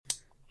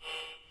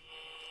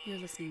You're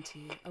listening to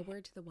A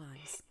Word to the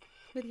Wise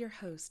with your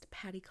host,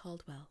 Patty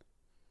Caldwell.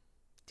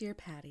 Dear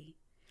Patty,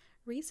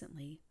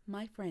 recently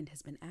my friend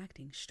has been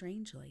acting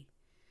strangely.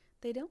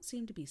 They don't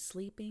seem to be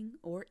sleeping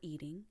or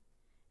eating,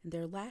 and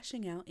they're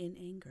lashing out in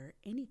anger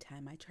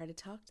anytime I try to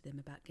talk to them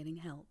about getting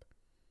help.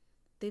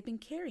 They've been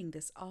carrying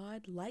this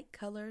odd,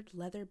 light-colored,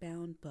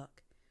 leather-bound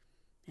book,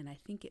 and I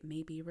think it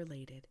may be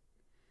related.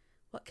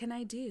 What can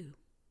I do?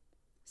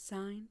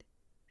 Signed,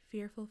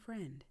 Fearful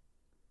Friend.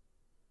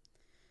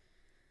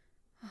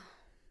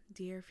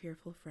 Dear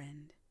fearful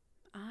friend,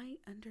 I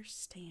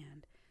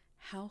understand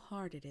how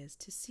hard it is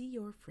to see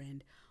your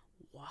friend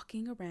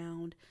walking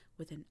around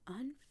with an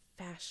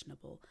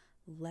unfashionable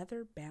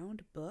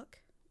leather-bound book.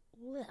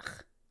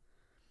 Ugh.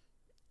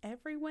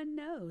 Everyone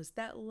knows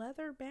that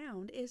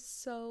leather-bound is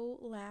so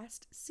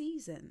last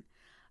season.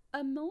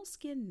 A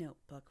moleskin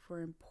notebook for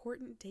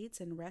important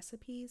dates and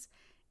recipes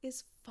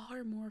is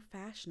far more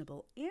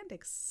fashionable and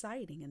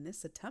exciting in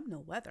this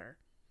autumnal weather.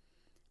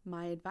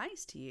 My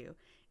advice to you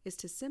is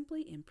to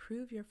simply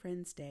improve your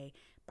friend's day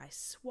by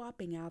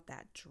swapping out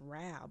that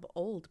drab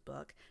old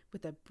book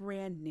with a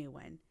brand new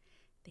one.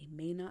 They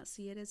may not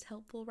see it as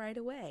helpful right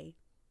away,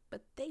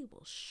 but they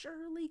will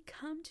surely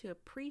come to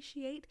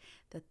appreciate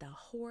that the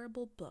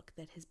horrible book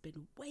that has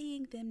been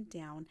weighing them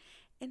down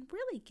and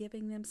really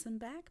giving them some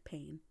back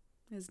pain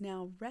is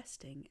now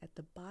resting at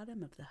the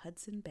bottom of the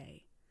Hudson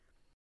Bay.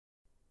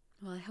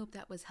 Well, I hope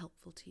that was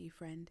helpful to you,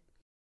 friend.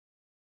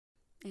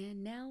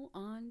 And now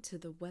on to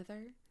the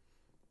weather.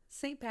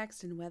 St.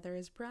 Paxton weather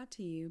is brought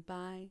to you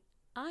by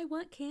I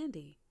Want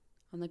Candy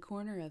on the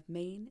corner of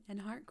Main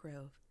and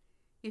Hartgrove.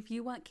 If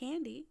you want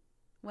candy,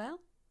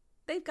 well,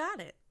 they've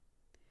got it.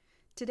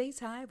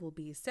 Today's high will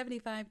be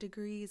 75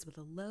 degrees with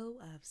a low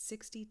of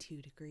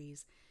 62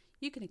 degrees.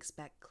 You can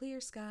expect clear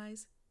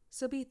skies,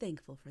 so be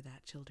thankful for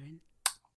that, children.